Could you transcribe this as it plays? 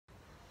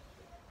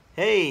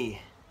Hey,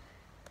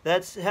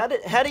 that's how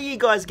do you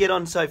guys get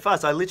on so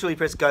fast? I literally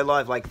pressed go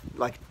live like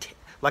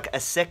a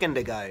second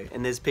ago,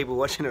 and there's people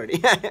watching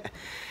already.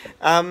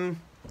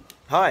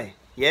 Hi,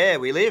 yeah,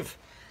 we live.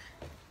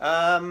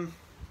 Hang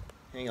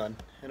on,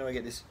 how do I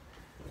get this?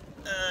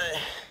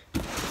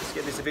 Let's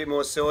get this a bit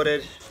more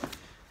sorted.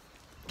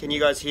 Can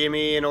you guys hear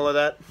me and all of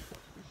that?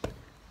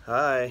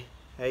 Hi,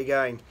 how you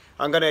going?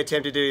 I'm going to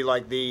attempt to do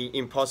like the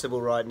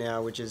impossible right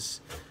now, which is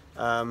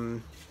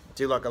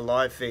do like a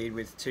live feed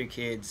with two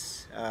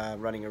kids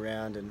running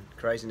around and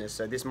craziness.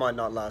 So this might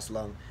not last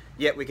long.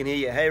 Yep, we can hear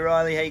you. Hey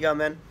Riley, how you going,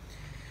 man?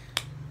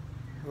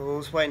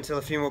 We'll just wait until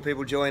a few more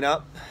people join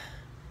up.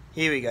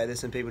 Here we go, there's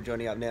some people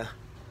joining up now.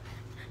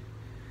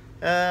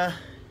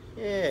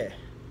 Yeah.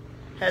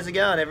 How's it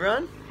going,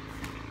 everyone?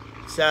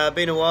 It's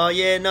been a while.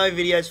 Yeah, no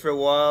videos for a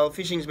while.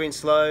 Fishing's been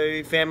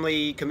slow.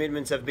 Family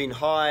commitments have been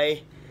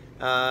high.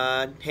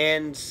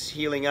 Hands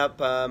healing up,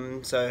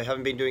 so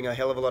haven't been doing a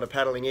hell of a lot of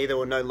paddling either,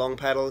 or no long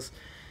paddles.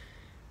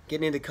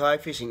 Getting into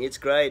kayak fishing, it's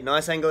great.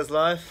 Nice angler's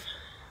life.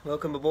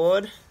 Welcome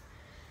aboard.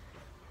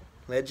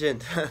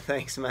 Legend.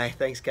 Thanks, mate.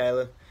 Thanks,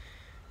 Caleb.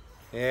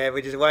 Yeah,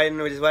 we're just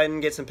waiting,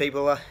 get some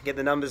people, get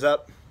the numbers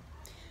up.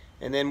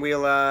 And then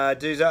we'll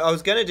do, I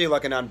was going to do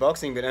like an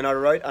unboxing, and I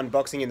wrote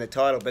unboxing in the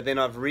title, but then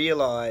I've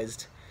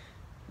realised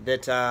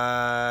that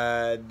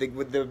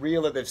the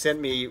reel that they've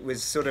sent me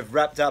was sort of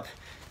wrapped up.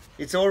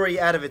 It's already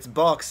out of its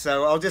box,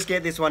 so I'll just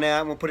get this one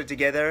out and we'll put it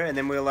together, and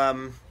then we'll,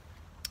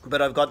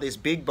 but I've got this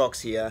big box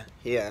here,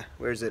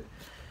 where is it?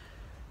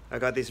 I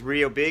got this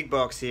real big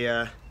box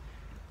here,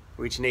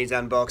 which needs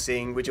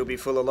unboxing, which will be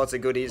full of lots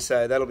of goodies,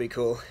 so that'll be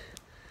cool.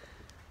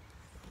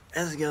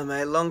 How's it going,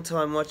 mate? Long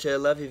time watcher,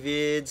 love your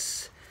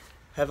vids.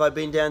 Have I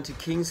been down to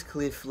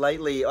Kingscliff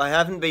lately? I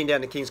haven't been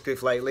down to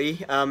Kingscliff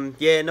lately.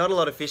 Yeah, not a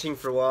lot of fishing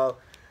for a while.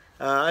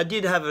 I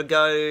did have a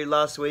go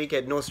last week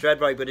at North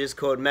Stardrag, but it's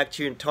called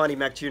Tiny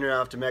Mac Tuna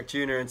after Mac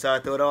Tuna, and so I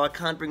thought, oh, I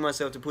can't bring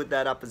myself to put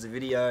that up as a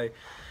video.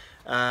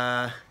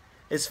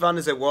 As fun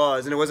as it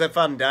was, and it was a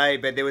fun day,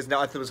 but there was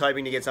I was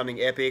hoping to get something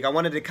epic. I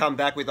wanted to come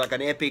back with like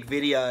an epic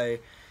video,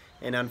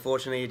 and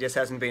unfortunately it just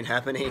hasn't been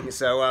happening.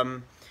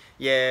 So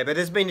yeah, but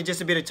there's been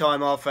just a bit of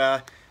time off.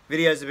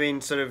 Videos have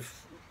been sort of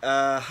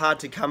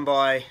hard to come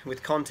by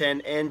with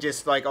content, and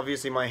just like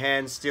obviously my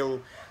hands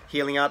still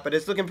healing up, but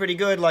it's looking pretty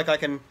good. Like I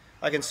can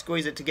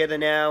squeeze it together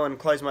now and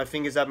close my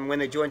fingers up, and when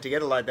they join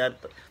together like that,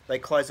 they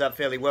close up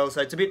fairly well.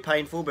 So it's a bit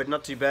painful, but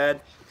not too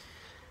bad.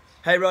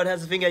 Hey Rod,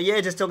 how's the finger? Yeah,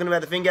 just talking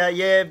about the finger.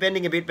 Yeah,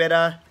 bending a bit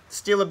better.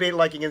 Still a bit,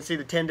 like you can see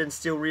the tendon's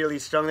still really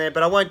strong there,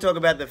 but I won't talk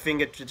about the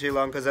finger for too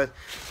long, because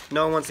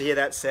no one wants to hear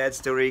that sad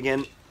story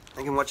again.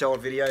 They can watch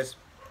old videos.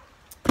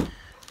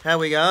 How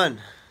we going?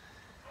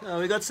 Oh,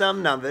 we got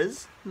some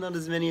numbers. Not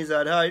as many as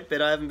I'd hoped, but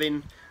I haven't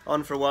been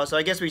on for a while, so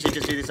I guess we should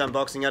just do this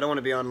unboxing. I don't want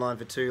to be online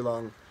for too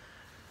long.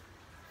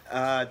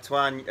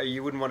 Twan,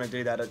 you wouldn't want to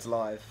do that, it's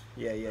live.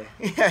 Yeah.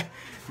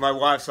 My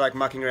wife's like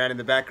mucking around in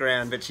the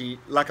background, but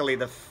luckily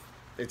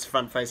it's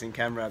front-facing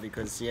camera,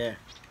 because yeah,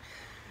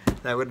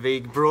 that would be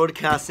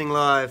broadcasting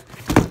live.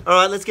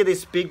 Alright, let's get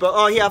this big box.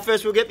 Oh yeah,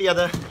 first we'll get the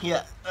other,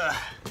 here.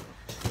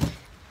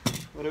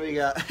 What do we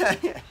got? Let's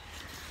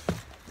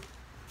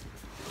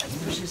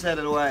push this out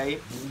of the way.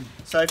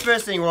 So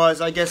first thing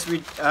was, I guess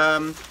we've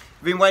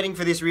been waiting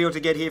for this reel to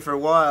get here for a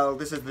while.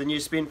 This is the new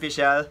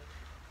Spinfisher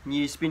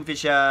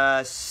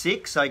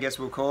VI, I guess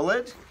we'll call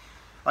it.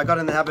 I got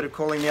in the habit of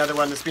calling the other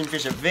one the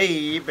Spinfisher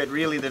V, but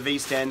really the V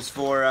stands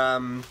for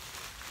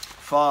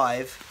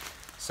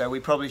 5. So we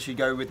probably should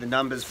go with the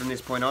numbers from this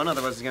point on,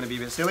 otherwise it's going to be a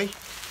bit silly.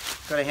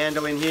 Got a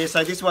handle in here.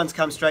 So this one's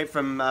come straight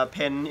from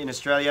Penn in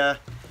Australia.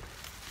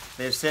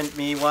 They've sent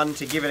me one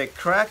to give it a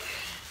crack.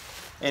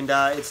 And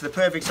it's the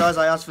perfect size.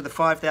 I asked for the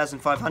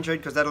 5,500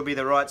 because that'll be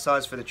the right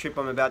size for the trip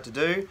I'm about to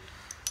do.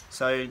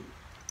 So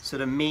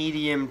sort of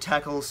medium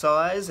tackle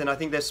size, and I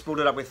think they've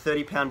spooled it up with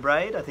 30-pound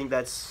braid. I think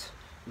that's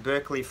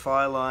Berkeley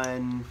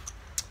Fireline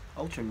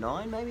Ultra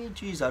 9 maybe?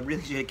 Geez, I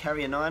really should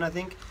carry a 9, I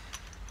think.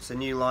 It's a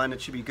new line,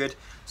 it should be good.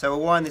 So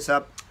we'll wind this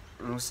up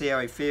and we'll see how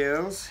he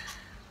feels.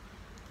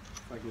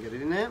 If I can get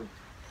it in there.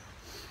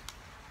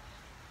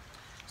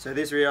 So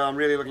this reel, I'm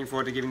really looking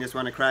forward to giving this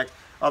one a crack.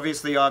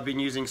 Obviously I've been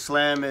using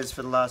slammers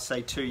for the last,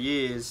 say, 2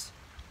 years.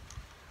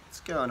 What's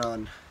going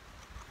on?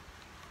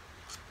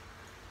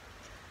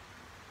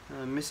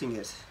 I'm missing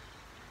it.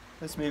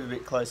 Let's move a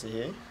bit closer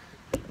here.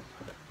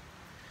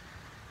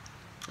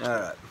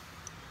 Alright.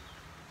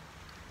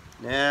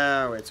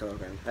 Now we're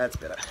talking. That's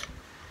better.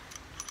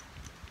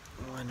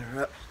 Wind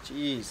her up.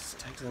 Jeez, it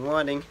takes some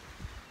winding.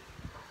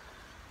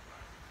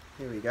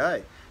 Here we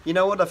go. You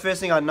know what, the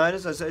first thing I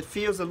noticed is it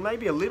feels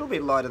maybe a little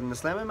bit lighter than the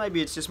Slammer.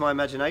 Maybe it's just my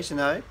imagination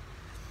though.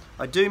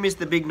 I do miss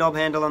the big knob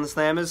handle on the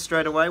Slammers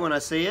straight away when I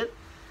see it.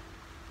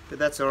 But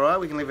that's alright,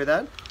 we can live with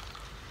that.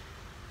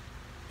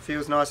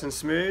 Feels nice and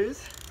smooth.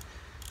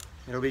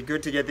 It'll be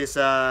good to get this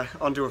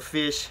onto a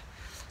fish.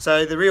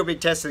 So the real big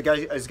test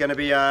is going to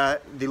be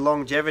the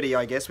longevity,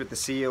 I guess, with the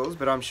seals,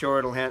 but I'm sure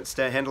it'll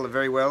handle it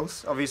very well.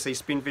 Obviously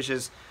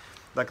Spinfishers,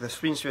 like the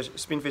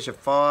Spinfisher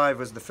 5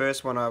 was the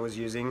first one I was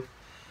using.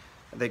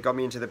 that got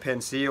me into the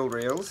Penn Seal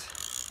reels.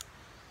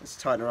 Let's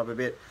tighten her up a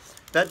bit.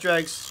 That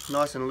drag's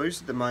nice and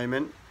loose at the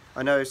moment.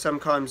 I know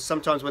sometimes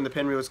when the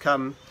Penn reels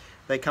come,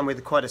 they come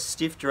with quite a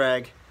stiff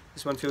drag.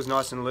 This one feels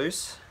nice and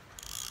loose.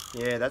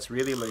 Yeah, that's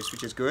really loose,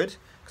 which is good,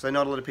 because I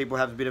know a lot of people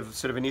have a bit of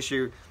sort of an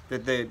issue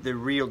that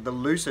the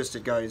loosest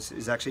it goes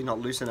is actually not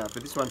loose enough,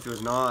 but this one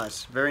feels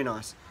nice, very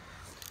nice.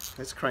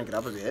 Let's crank it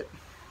up a bit.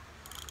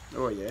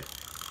 Oh yeah.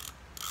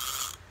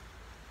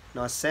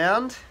 Nice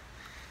sound.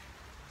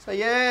 So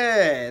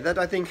yeah, that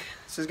I think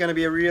this is going to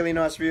be a really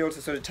nice reel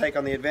to sort of take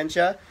on the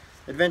adventure.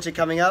 Adventure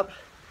coming up.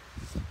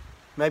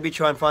 Maybe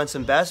try and find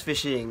some bass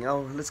fishing.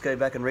 Oh, let's go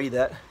back and read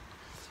that.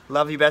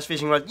 Love your bass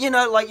fishing rods. You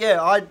know, like,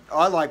 yeah,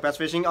 I like bass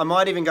fishing. I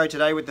might even go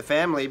today with the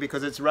family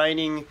because it's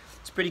raining.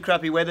 It's pretty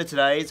crappy weather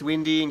today. It's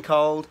windy and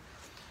cold.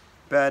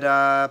 But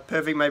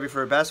perfect maybe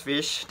for a bass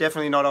fish.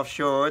 Definitely not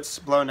offshore. It's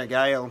blowing a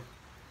gale.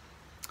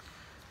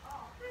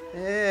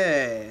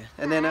 Yeah.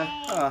 And then,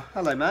 oh,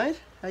 hello mate.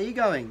 How you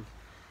going?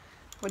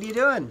 What are you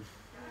doing?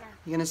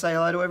 You gonna say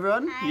hello to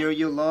everyone?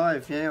 You're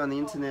live, yeah, on the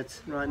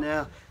internet right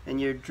now.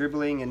 And you're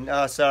dribbling and,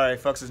 oh sorry,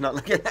 Fox is not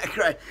looking that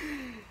great.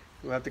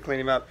 We'll have to clean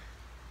him up.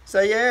 So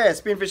yeah,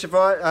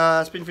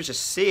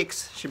 Spinfisher VI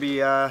should be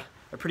a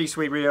pretty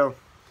sweet reel.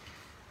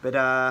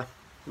 But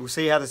we'll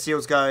see how the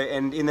seals go.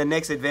 And in the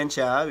next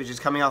adventure, which is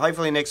coming up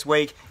hopefully next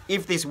week,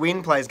 if this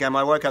wind plays game,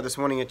 I woke up this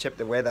morning and checked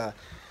the weather.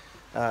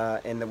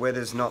 And the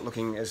weather's not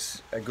looking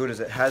as good as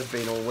it has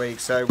been all week.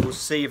 So we'll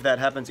see if that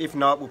happens. If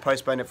not, we'll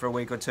postpone it for a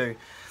week or two.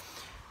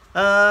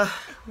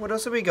 What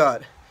else have we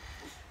got?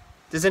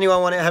 Does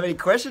anyone want to have any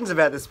questions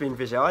about the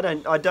Spinfisher?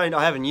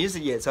 I haven't used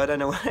it yet, so I don't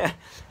know.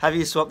 Have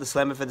you swapped the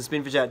Slammer for the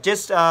Spinfisher?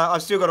 Just,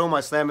 I've still got all my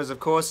Slammers,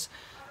 of course,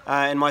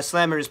 and my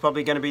Slammer is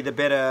probably going to be the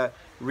better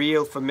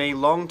reel for me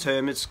long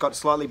term. It's got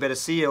slightly better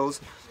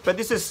seals, but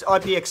this is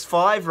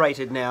IPX5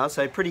 rated now,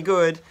 so pretty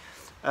good,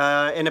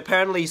 and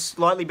apparently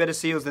slightly better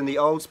seals than the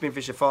old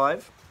Spinfisher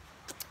 5.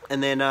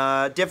 And then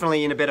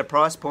definitely in a better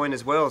price point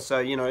as well. So,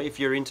 you know, if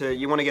you're into,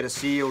 you want to get a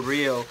sealed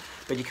reel,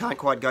 but you can't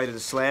quite go to the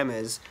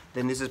Slammers,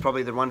 then this is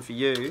probably the one for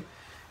you.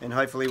 And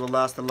hopefully will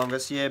last the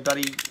longest. Yeah,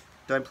 buddy,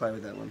 don't play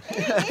with that one.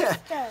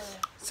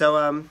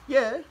 So,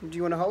 yeah, do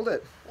you want to hold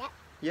it? Yep.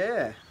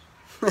 Yeah.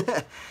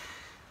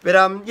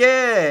 But,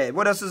 yeah,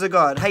 what else has it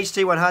got?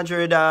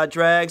 HT100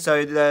 drag,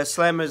 so the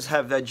Slammers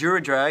have the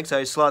Dura drag,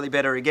 so slightly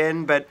better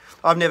again. But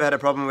I've never had a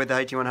problem with the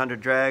HT100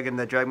 drag and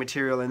the drag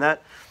material in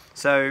that.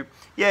 So,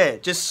 yeah,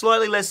 just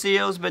slightly less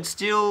seals, but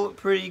still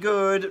pretty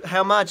good.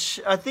 How much?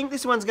 I think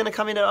this one's going to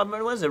come in at,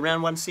 what is it,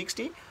 around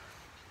 160?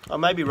 I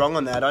may be wrong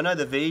on that. I know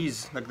the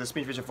V's, like the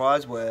Spinfisher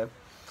 5s were.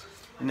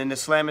 And then the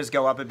Slammers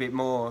go up a bit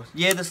more.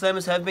 Yeah, the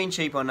Slammers have been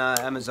cheap on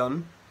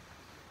Amazon.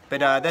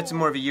 But that's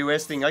more of a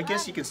US thing. I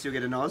guess you can still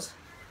get an Oz.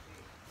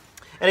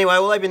 Anyway,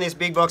 we'll open this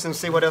big box and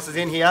see what else is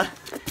in here.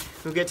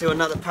 We'll get to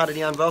another part of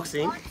the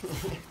unboxing.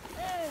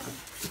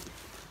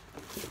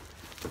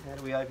 How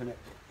do we open it?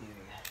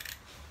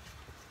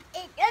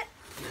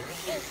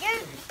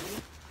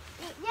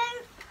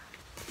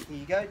 Here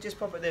you go, just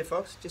pop it there,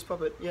 Fox. Just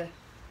pop it, yeah.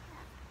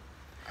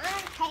 I'm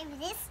okay with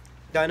this.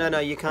 No,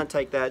 you can't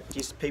take that.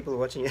 Just people are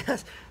watching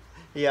us.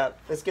 Yeah,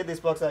 let's get this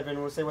box open and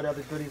we'll see what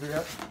other goodies we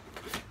got.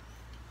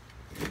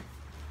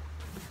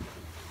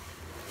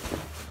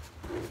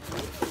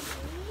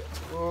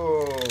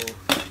 Oh,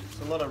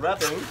 it's a lot of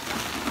wrapping.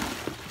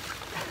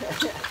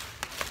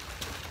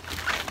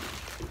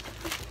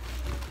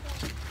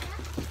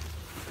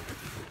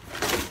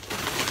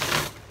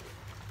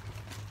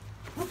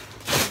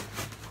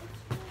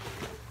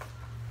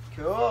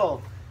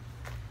 Cool.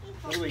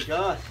 What do we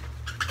got?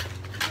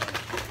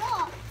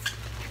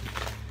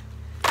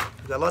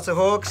 We've got lots of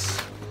hooks.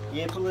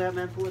 Yeah, pull it out,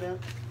 man. Pull it out.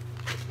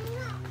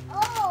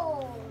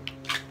 Oh,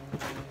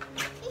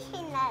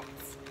 fishing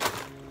nets.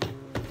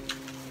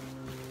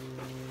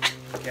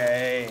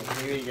 Okay,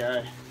 here we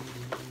go.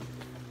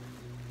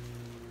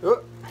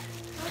 Oh.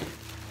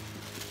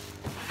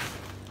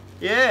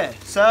 Yeah,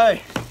 so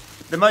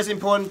the most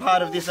important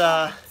part of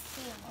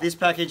this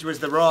package was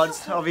the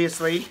rods,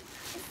 obviously.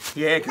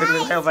 Yeah, good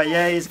little helper.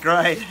 Yeah, he's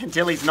great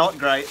until he's not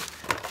great.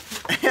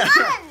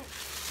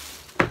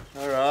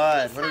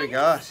 Alright, what do we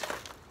got?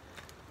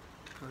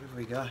 What have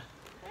we got?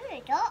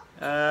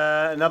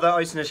 Another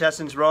Ocean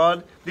Assassin's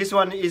rod. This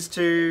one is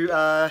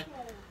to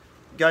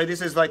go,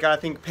 this is like I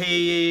think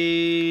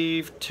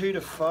P2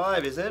 to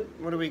 5, is it?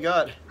 What do we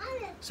got?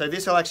 So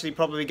this will actually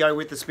probably go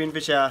with the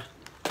Spinfisher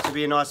to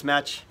be a nice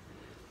match.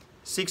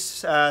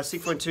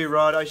 6.2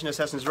 rod, Ocean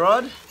Assassin's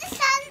rod.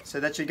 So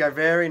that should go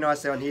very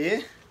nicely on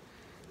here.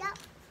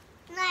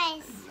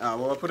 Nice. Oh,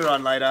 well, I'll put it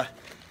on later.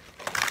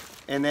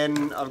 And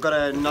then I've got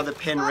another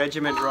Penn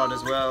Regiment rod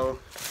as well.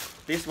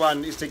 This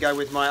one is to go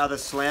with my other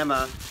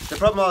Slammer. The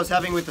problem I was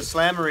having with the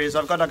Slammer is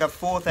I've got like a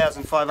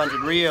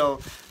 4,500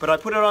 reel, but I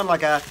put it on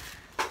like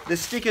the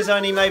sticker's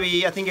only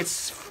maybe, I think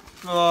it's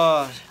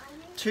 4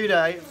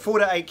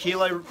 to 8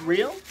 kilo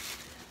reel.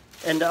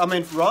 And I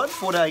mean rod,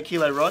 4 to 8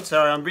 kilo rod.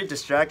 Sorry, I'm a bit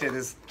distracted.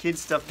 There's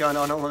kids stuff going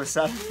on all of a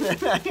sudden.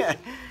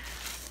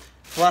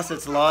 Plus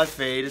it's live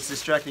feed, it's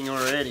distracting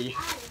already.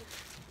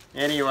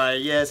 Anyway,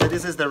 yeah, so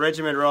this is the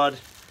Regiment rod.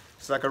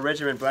 It's like a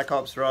Regiment Black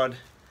Ops rod.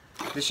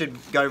 This should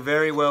go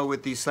very well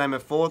with the Slammer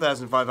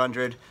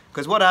 4500.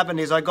 Because what happened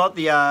is I got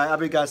the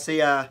Abu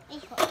Garcia,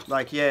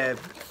 like, yeah,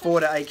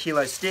 4 to 8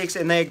 kilo sticks,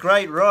 and they're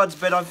great rods,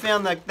 but I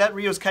found that that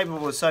reel's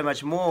capable of so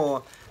much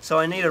more. So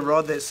I need a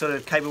rod that's sort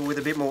of capable with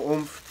a bit more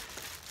oomph.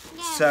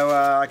 So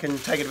I can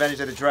take advantage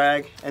of the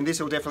drag, and this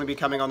will definitely be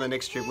coming on the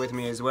next trip with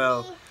me as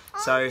well.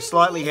 So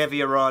slightly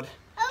heavier rod.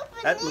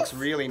 That looks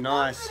really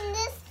nice.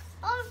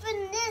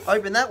 Open this.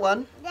 Open that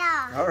one?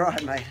 Yeah.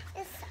 Alright, mate.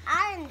 It's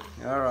on.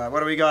 Alright, what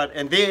do we got?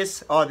 And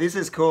this, oh, this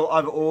is cool.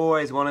 I've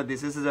always wanted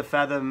this. This is a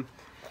Fathom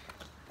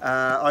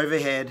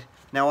overhead.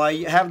 Now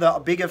I have the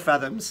bigger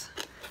Fathoms,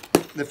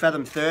 the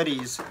Fathom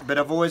 30s, but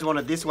I've always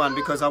wanted this one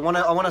because I want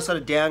to sort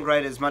of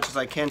downgrade as much as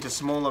I can to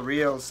smaller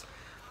reels.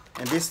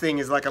 And this thing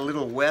is like a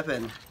little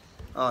weapon.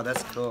 Oh,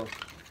 that's cool.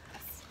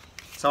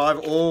 So I've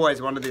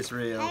always wanted this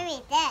reel.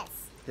 Maybe this.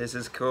 This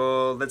is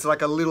cool. That's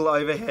like a little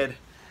overhead.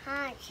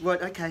 Hi.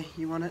 What? Okay,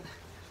 you want it?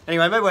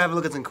 Anyway, maybe we'll have a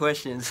look at some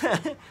questions.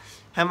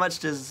 How much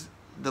does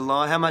the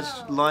line? How much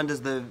line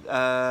does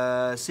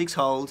the 6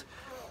 hold?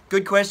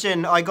 Good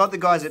question. I got the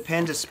guys at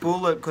Penn to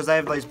spool it because they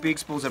have those big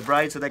spools of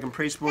braid, so they can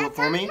pre-spool it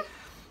for me.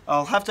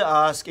 I'll have to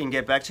ask and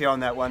get back to you on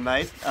that one,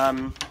 mate.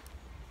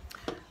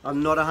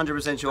 I'm not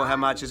 100% sure how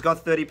much. It's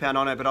got £30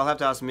 on it, but I'll have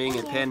to ask Ming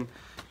at Penn,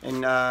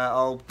 and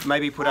I'll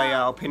maybe put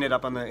I'll pin it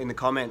up on in the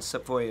comments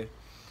for you.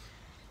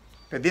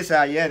 But this,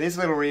 yeah, this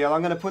little reel,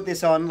 I'm going to put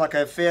this on like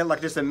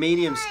just a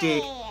medium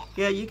stick.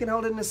 Yeah, you can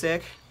hold it in a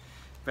sec.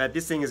 But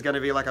this thing is going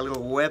to be like a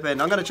little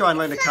weapon. I'm going to try and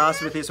learn to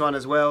cast with this one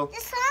as well.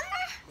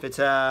 But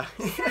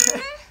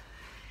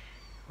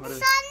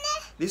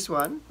this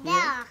one?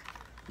 Yeah.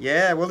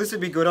 Yeah, well, this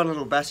would be good on a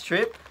little bass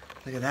trip.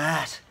 Look at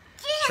that.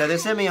 So they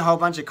sent me a whole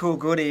bunch of cool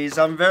goodies.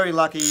 I'm very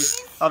lucky.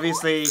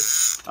 Obviously,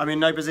 I'm in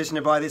no position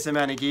to buy this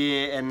amount of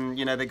gear, and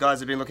you know the guys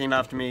have been looking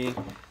after me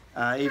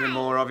even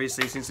more,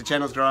 obviously, since the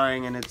channel's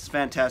growing, and it's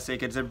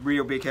fantastic. It's a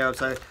real big help.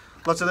 So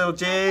lots of little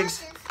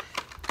jigs.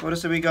 What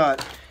else have we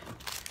got?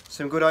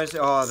 Some good,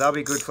 oh, they'll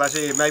be good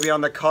flashy. Maybe on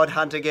the cod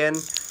hunt again.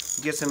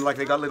 Get some, like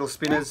they got little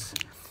spinners.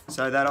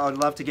 So that I'd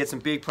love to get some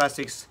big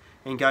plastics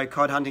and go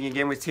cod hunting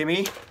again with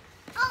Timmy.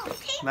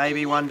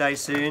 Maybe one day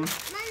soon.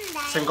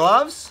 Some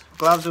gloves.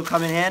 Gloves will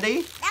come in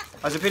handy.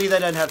 Oh, it's a pity they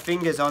don't have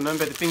fingers on them,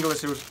 but the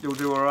fingerless will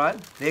do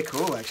alright. They're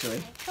cool,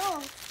 actually.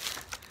 Cool.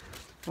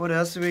 What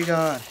else do we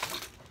got?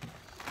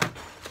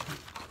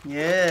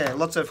 Yeah,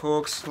 lots of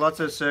hooks, lots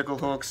of circle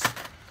hooks.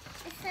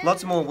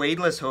 Lots more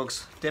weedless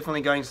hooks.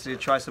 Definitely going to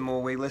try some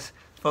more weedless.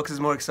 Fox is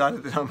more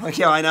excited than I'm like,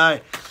 yeah, I know.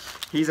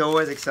 He's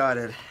always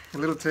excited. A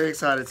little too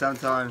excited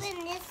sometimes.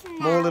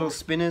 More little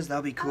spinners,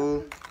 they'll be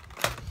cool.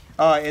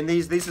 Oh, and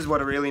this is what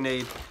I really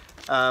need.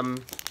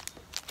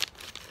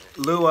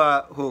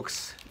 Lure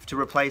hooks to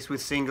replace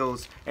with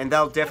singles, and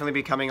they'll definitely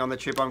be coming on the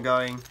trip I'm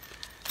going.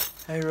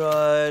 Hey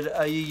Rod,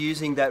 are you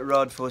using that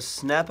rod for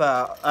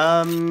snapper?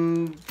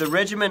 The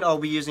Regiment I'll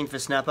be using for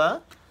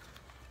snapper,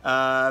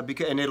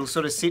 and it'll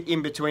sort of sit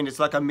in between. It's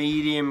like a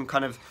medium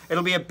kind of,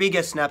 it'll be a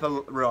bigger snapper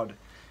rod,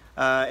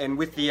 and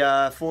with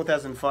the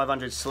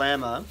 4500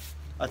 Slammer,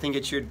 I think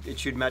it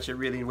should match it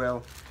really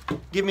well.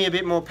 Give me a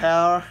bit more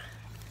power.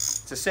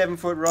 It's a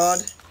 7-foot rod.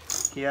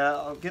 Here,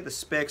 I'll get the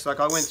specs. Like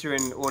I went through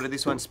and ordered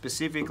this one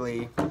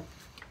specifically.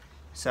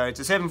 So it's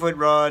a 7-foot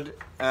rod,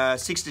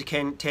 6 to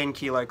 10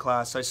 kilo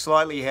class, so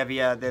slightly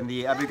heavier than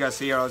the Abu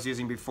Garcia I was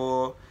using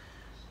before.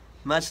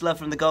 Much love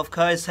from the Gulf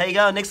Coast. How you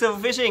going? Next Level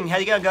Fishing. How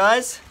you going,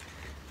 guys?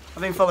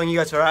 I've been following you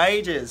guys for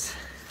ages.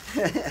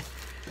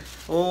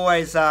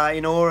 Always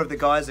in awe of the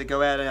guys that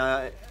go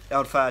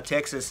out far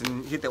Texas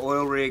and hit the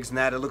oil rigs and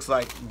that. It looks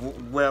like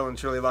well and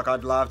truly like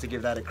I'd love to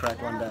give that a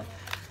crack one day.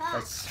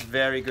 That's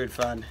very good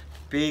fun.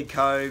 Big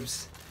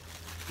coves,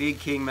 big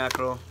king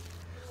mackerel.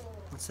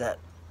 What's that?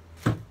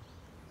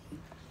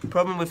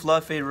 Problem with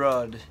live feed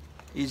rod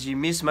is you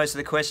miss most of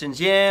the questions.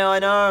 Yeah, I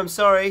know, I'm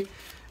sorry.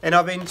 And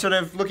I've been sort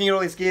of looking at all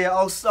this gear.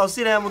 I'll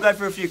sit down, we'll go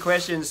through a few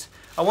questions.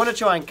 I want to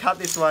try and cut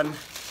this one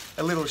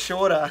a little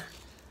shorter.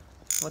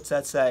 What's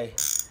that say?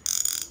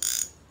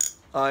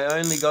 I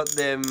only got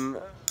them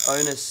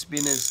owner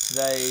spinners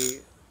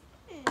today.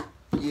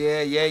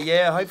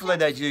 Yeah. Hopefully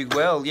they do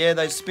well. Yeah,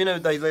 those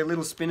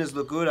little spinners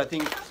look good. I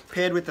think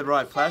paired with the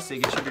right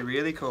plastic, it should be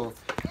really cool.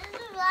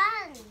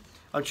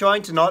 I'm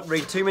trying to not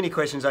read too many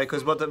questions though,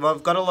 because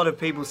I've got a lot of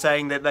people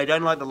saying that they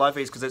don't like the live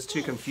feeds because it's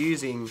too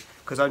confusing.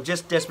 Because I'm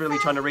just desperately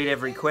trying to read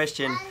every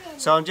question.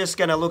 So I'm just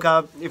going to look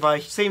up. If I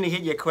seem to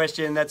hit your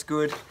question, that's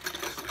good.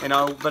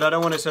 But I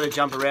don't want to sort of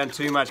jump around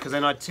too much because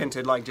then I tend to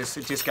it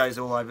just goes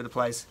all over the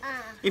place.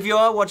 If you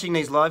are watching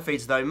these live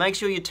feeds though, make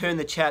sure you turn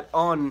the chat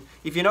on.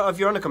 If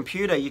you're on a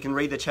computer, you can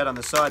read the chat on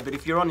the side. But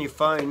if you're on your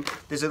phone,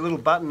 there's a little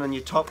button on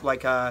your top,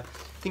 like I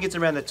think it's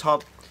around the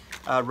top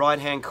right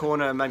hand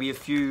corner, maybe a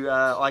few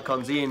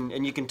icons in,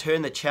 and you can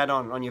turn the chat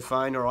on your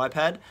phone or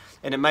iPad,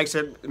 and it makes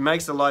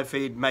the live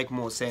feed make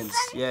more sense.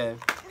 Yeah.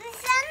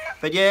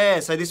 But yeah,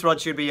 so this rod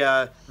should be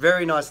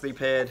very nicely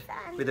paired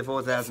with the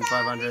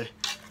 4500.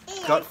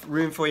 Got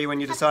room for you when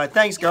you decide.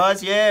 Thanks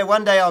guys. Yeah,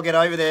 one day I'll get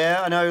over there.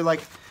 I know,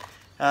 like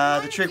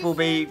The trick will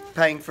be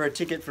paying for a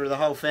ticket for the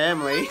whole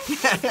family.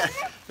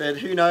 But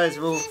who knows,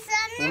 we'll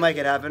make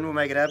it happen, we'll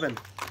make it happen.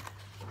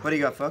 What do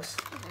you got, Fox?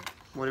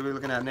 What are we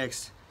looking at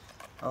next?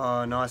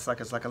 Oh, nice,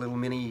 it's like a little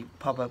mini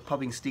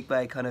popping stick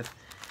bait kind of.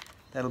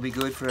 That'll be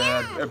good for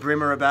a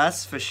brim or a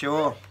bass, for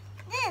sure.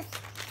 This.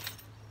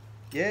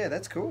 Yeah,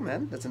 that's cool,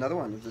 man. That's another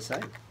one of the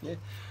same. Yeah.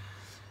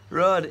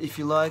 Right, if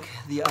you like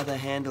the other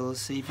handles,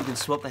 see if you can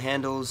swap the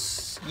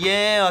handles.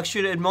 Yeah,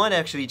 it might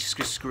actually just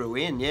screw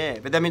in, yeah.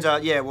 But that means,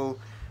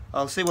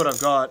 I'll see what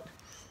I've got.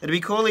 It'd be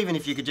cool even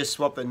if you could just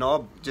swap the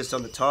knob just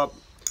on the top.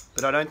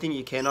 But I don't think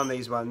you can on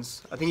these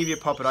ones. I think if you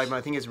pop it open,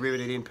 I think it's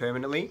riveted in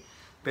permanently.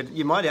 But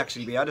you might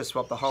actually be able to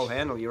swap the whole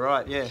handle, you're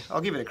right, yeah.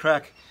 I'll give it a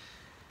crack.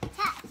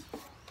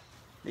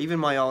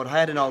 Even I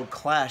had an old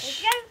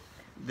Clash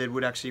that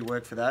would actually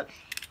work for that.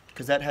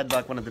 Because that had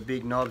like one of the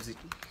big knobs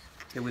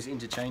that was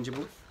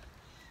interchangeable.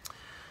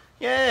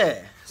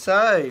 Yeah,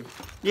 so,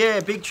 yeah,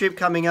 big trip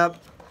coming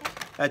up.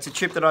 It's a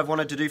trip that I've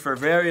wanted to do for a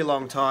very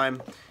long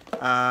time.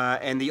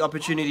 And the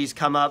opportunities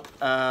come up.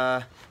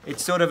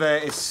 It's sort of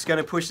it's going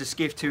to push the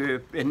skiff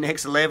to a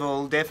next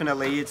level,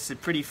 definitely. It's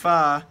pretty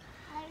far.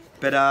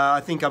 But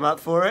I think I'm up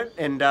for it.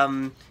 And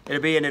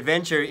it'll be an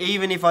adventure.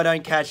 Even if I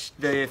don't catch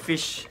the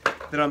fish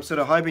that I'm sort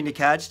of hoping to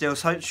catch, there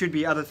should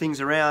be other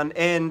things around.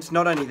 And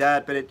not only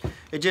that, but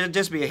it'd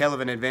just be a hell of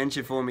an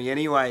adventure for me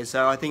anyway.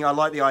 So I think I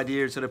like the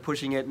idea of sort of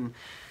pushing it and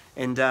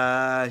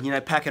you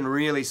know, packing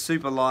really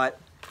super light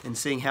and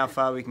seeing how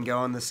far we can go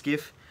on the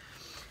skiff.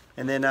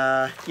 And then,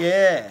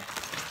 yeah,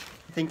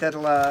 I think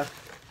that'll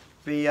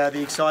be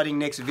the exciting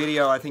next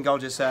video. I think I'll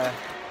just,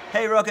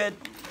 hey Rocket,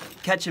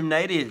 catch 'em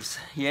natives.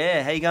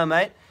 Yeah, how you going,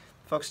 mate?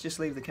 Fox, just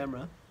leave the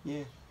camera.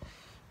 Yeah.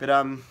 But,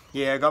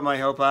 yeah, I got my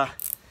helper.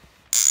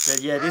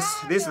 But yeah,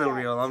 this little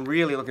reel, I'm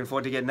really looking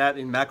forward to getting that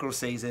in mackerel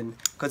season.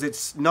 Because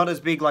it's not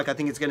as big, like I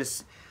think it's going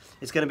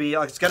to be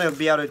able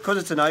to, because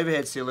it's an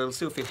overhead seal, it'll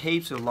still fit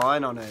heaps of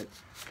line on it.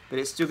 But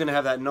it's still going to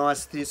have that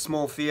nice,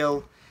 small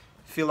feel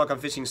like I'm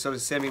fishing sort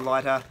of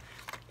semi-lighter.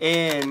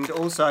 And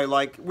also,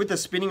 like, with the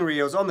spinning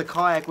reels, on the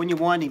kayak, when you're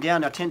winding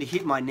down, I tend to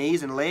hit my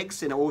knees and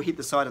legs, and it all hit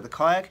the side of the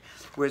kayak.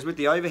 Whereas with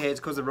the overheads,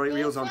 because the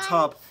reel's on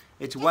top,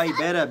 it's way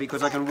better,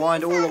 because I can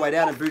wind all the way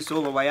down and boost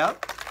all the way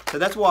up. So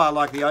that's why I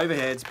like the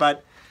overheads,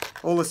 but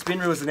all the spin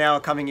reels now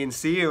are coming in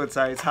sealed,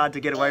 so it's hard to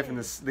get away from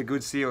the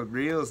good sealed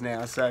reels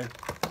now, so...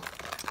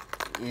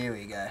 Here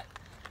we go.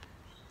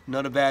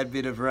 Not a bad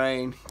bit of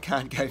rain.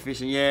 Can't go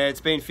fishing. Yeah,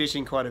 it's been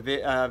fishing quite a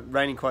bit,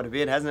 raining quite a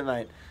bit, hasn't it,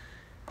 mate?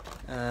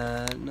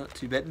 Not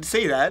too bad.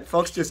 See that?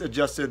 Fox just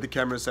adjusted the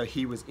camera so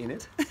he was in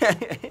it.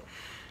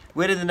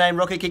 Where did the name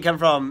Rocket Kid come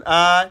from?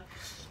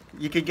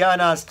 You could go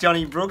and ask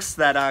Johnny Brooks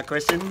that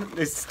question.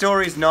 This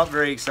story's not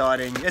very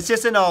exciting. It's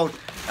just an old...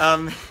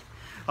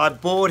 I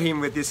bored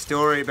him with this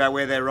story about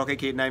where their Rocket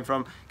Kit name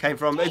came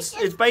from.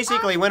 It's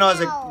basically when I was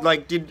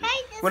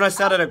when I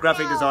started a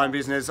graphic design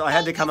business, I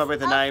had to come up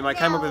with a name. I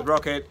came up with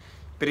Rocket,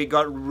 but it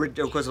got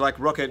because like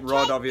Rocket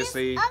Rod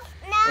obviously,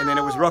 and then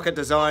it was Rocket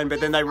Design,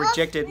 but then they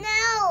rejected.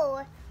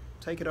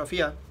 Take it off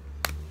here.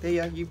 There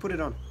you go. You put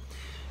it on.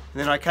 And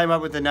then I came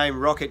up with the name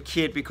Rocket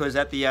Kit because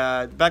at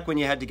the back when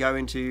you had to go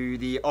into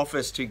the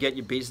office to get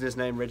your business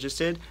name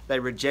registered, they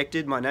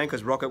rejected my name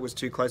because Rocket was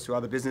too close to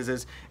other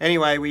businesses.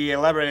 Anyway, we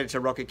elaborated to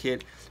Rocket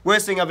Kit.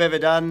 Worst thing I've ever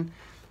done,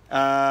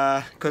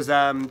 because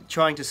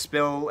trying to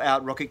spell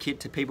out Rocket Kit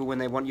to people when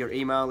they want your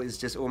email is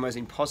just almost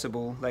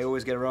impossible. They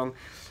always get it wrong.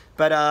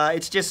 But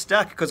it's just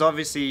stuck because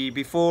obviously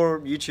before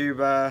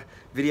YouTube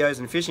videos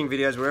and fishing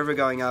videos were ever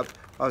going up,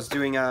 I was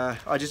doing I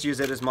just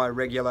used it as my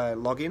regular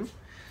login.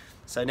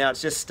 So now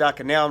it's just stuck,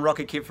 and now I'm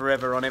Rocket Kit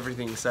forever on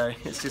everything, so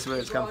it's just where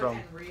it's come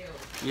from.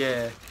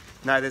 Yeah.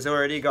 No, there's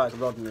already a guy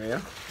rod and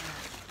reel.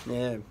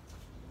 Yeah.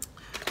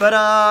 But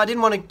I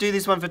didn't want to do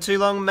this one for too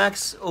long.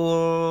 Max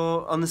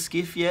or on the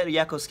skiff yet?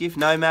 Yak or skiff?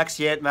 No Max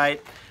yet, mate.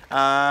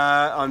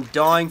 I'm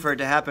dying for it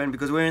to happen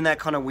because we're in that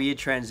kind of weird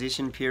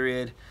transition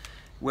period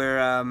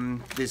where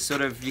there's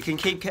sort of, you can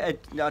keep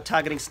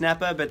targeting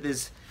snapper, but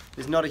there's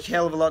not a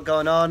hell of a lot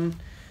going on.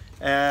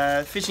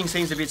 Fishing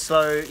seems a bit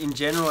slow in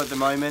general at the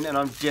moment, and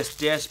I'm just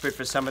desperate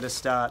for summer to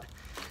start.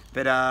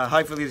 But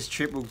hopefully this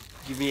trip will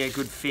give me a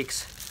good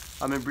fix.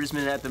 I'm in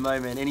Brisbane at the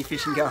moment. Any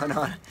fishing going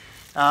on?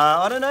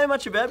 I don't know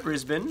much about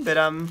Brisbane, but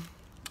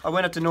I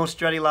went up to North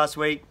Australia last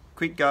week.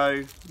 Quick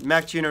go.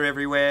 Mac tuna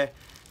everywhere.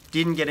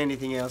 Didn't get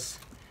anything else.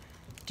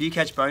 Do you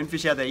catch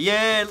bonefish out there?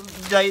 Yeah,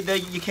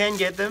 you can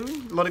get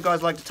them. A lot of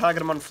guys like to target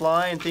them on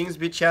fly and things. A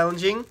bit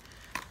challenging.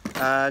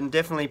 And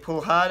definitely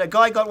pull hard. A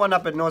guy got one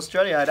up at North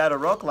Australia at Ada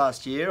Rock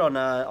last year on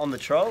the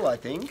troll, I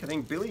think. I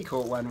think Billy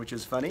caught one, which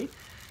was funny.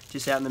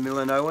 Just out in the middle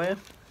of nowhere.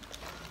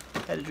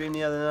 Had a dream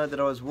the other night that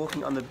I was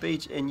walking on the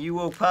beach and you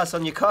walked past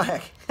on your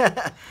kayak.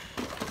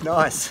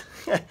 Nice.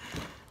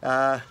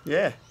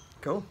 Yeah,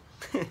 cool.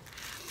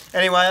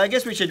 Anyway, I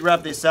guess we should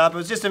wrap this up. It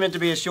was just meant to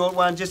be a short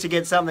one, just to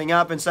get something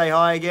up and say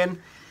hi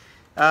again.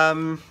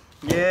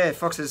 Yeah,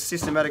 Fox is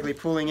systematically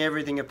pulling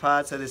everything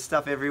apart, so there's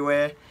stuff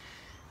everywhere.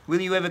 Will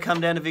you ever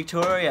come down to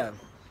Victoria?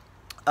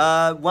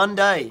 One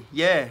day,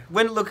 yeah.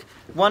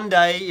 One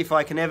day, if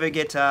I can ever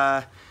get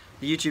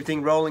the YouTube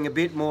thing rolling a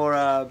bit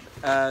more,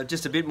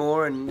 just a bit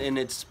more, and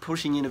it's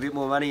pushing in a bit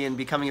more money and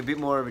becoming a bit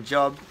more of a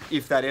job,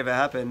 if that ever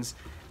happens,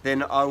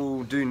 then I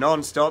will do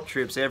non-stop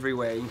trips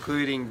everywhere,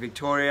 including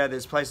Victoria.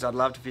 There's places I'd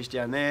love to fish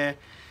down there,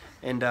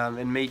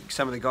 and meet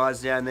some of the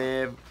guys down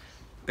there.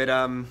 But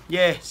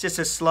yeah, it's just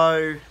a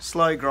slow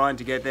grind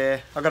to get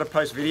there. I've got to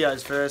post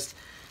videos first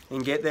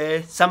and get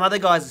there. Some other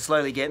guys are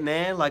slowly getting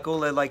there, like all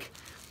the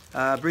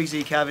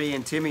Briggsy, Covey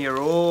and Timmy are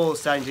all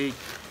starting to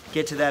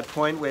get to that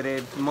point where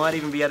they might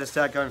even be able to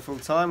start going full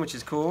time, which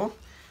is cool.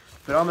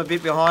 But I'm a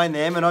bit behind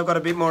them, and I've got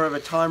a bit more of a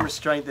time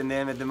restraint than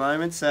them at the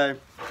moment, so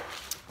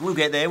we'll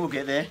get there, we'll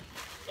get there.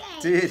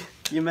 Dude,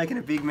 you're making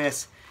a big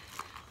mess.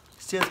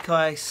 Stealth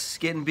Kayak's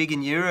getting big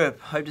in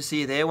Europe. Hope to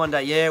see you there one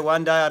day. Yeah,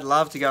 one day I'd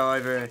love to go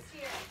over.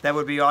 That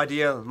would be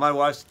ideal. My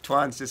wife's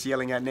twine's just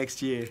yelling out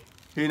next year.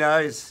 Who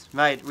knows?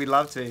 Mate, we'd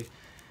love to.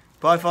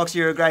 Bye, Fox,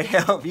 you're a great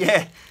help.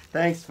 Yeah,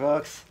 thanks,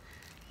 Fox.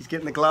 He's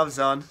getting the gloves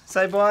on.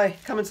 Say bye.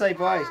 Come and say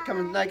bye. Come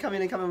in and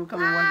come in.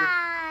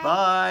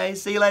 Bye.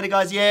 See you later,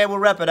 guys. Yeah, we'll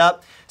wrap it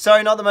up.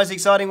 Sorry, not the most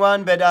exciting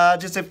one, but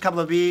just a couple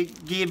of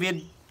gear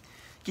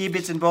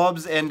bits and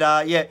bobs. And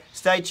yeah,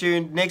 stay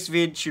tuned. Next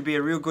vid should be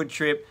a real good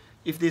trip.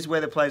 If this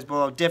weather plays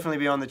ball, I'll definitely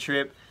be on the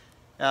trip.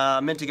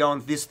 I'm meant to go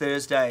on this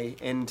Thursday,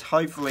 and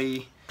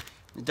hopefully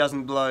it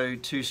doesn't blow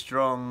too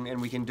strong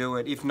and we can do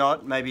it. If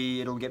not,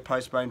 maybe it'll get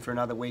postponed for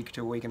another week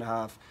to a week and a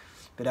half.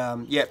 But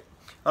yeah.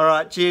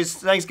 Alright, cheers.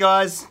 Thanks,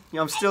 guys.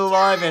 I'm still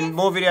alive and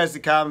more videos to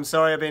come.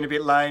 Sorry I've been a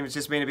bit lame. It's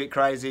just been a bit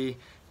crazy.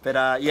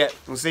 But yeah,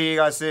 we'll see you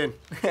guys soon.